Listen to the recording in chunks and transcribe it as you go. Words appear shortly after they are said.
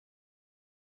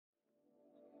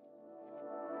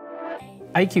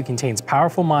iCUE contains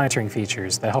powerful monitoring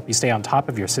features that help you stay on top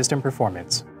of your system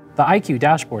performance. The iCUE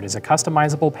dashboard is a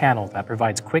customizable panel that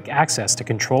provides quick access to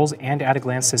controls and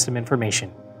at-a-glance system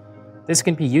information. This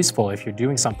can be useful if you're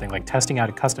doing something like testing out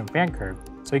a custom fan curve,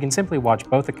 so you can simply watch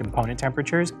both the component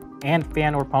temperatures and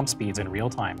fan or pump speeds in real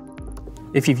time.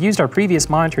 If you've used our previous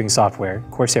monitoring software,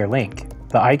 Corsair Link,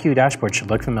 the iCUE dashboard should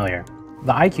look familiar.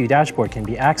 The iCUE dashboard can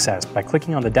be accessed by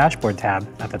clicking on the Dashboard tab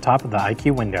at the top of the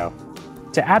iCUE window.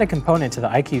 To add a component to the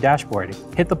iCUE dashboard,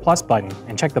 hit the plus button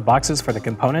and check the boxes for the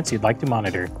components you'd like to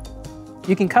monitor.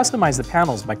 You can customize the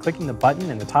panels by clicking the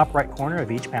button in the top right corner of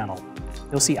each panel.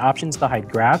 You'll see options to hide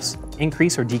graphs,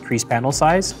 increase or decrease panel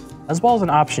size, as well as an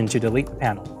option to delete the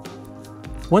panel.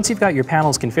 Once you've got your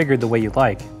panels configured the way you'd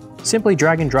like, simply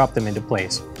drag and drop them into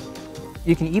place.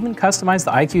 You can even customize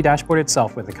the iCUE dashboard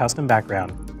itself with a custom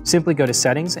background. Simply go to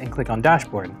Settings and click on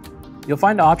Dashboard. You'll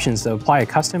find options to apply a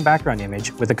custom background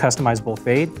image with a customizable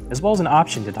fade, as well as an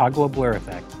option to toggle a blur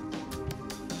effect.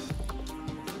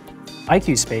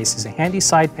 iCUE Space is a handy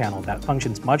side panel that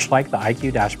functions much like the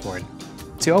iCUE dashboard.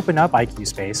 To open up iCUE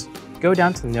Space, go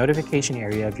down to the notification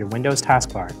area of your Windows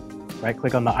taskbar,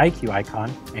 right-click on the iCUE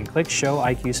icon, and click Show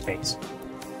iCUE Space.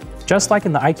 Just like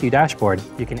in the iCUE dashboard,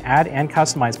 you can add and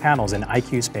customize panels in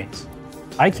iCUE Space.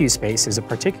 iCUE Space is a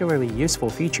particularly useful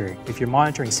feature if you're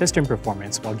monitoring system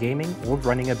performance while gaming or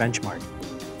running a benchmark.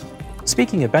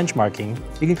 Speaking of benchmarking,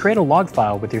 you can create a log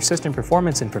file with your system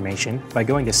performance information by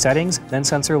going to Settings, then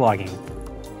Sensor Logging.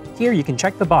 Here you can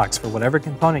check the box for whatever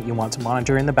component you want to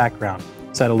monitor in the background,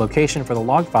 set a location for the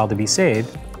log file to be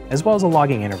saved, as well as a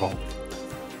logging interval.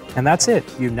 And that's it,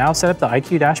 you've now set up the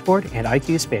iCUE dashboard and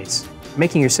iCUE Space,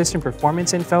 making your system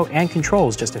performance info and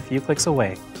controls just a few clicks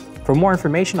away. For more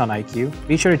information on iCUE,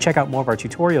 be sure to check out more of our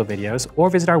tutorial videos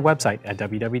or visit our website at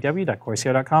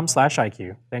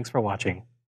www.corsair.com/iCUE. Thanks for watching.